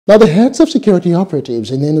Now, the heads of security operatives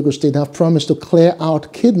in Enugu State have promised to clear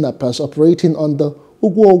out kidnappers operating on the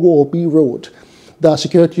Ugwogo-Opi road. The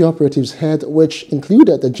security operatives head, which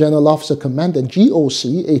included the General Officer Commandant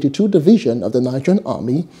GOC 82 Division of the Nigerian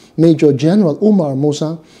Army, Major General Umar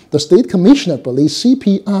Musa, the State Commissioner of Police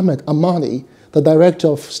CP Ahmed Amani, the Director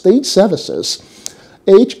of State Services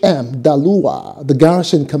HM Dalua, the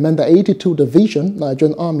Garrison Commander 82 Division,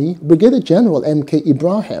 Nigerian Army, Brigadier General MK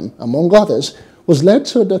Ibrahim, among others, was led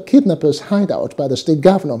to the kidnappers' hideout by the State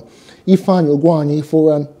Governor Ifeanyi Ugwogo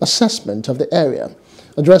for an assessment of the area.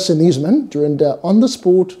 Addressing his men during their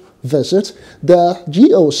on-the-spot visit, the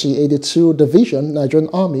GOC 82 Division, Nigerian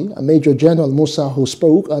Army, and Major General Musa, who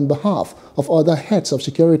spoke on behalf of other heads of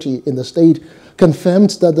security in the state,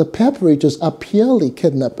 confirmed that the perpetrators are purely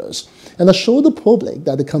kidnappers and assured the public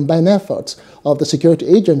that the combined efforts of the security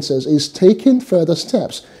agencies is taking further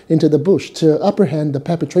steps into the bush to apprehend the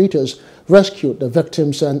perpetrators, rescue the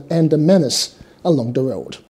victims, and end the menace along the road.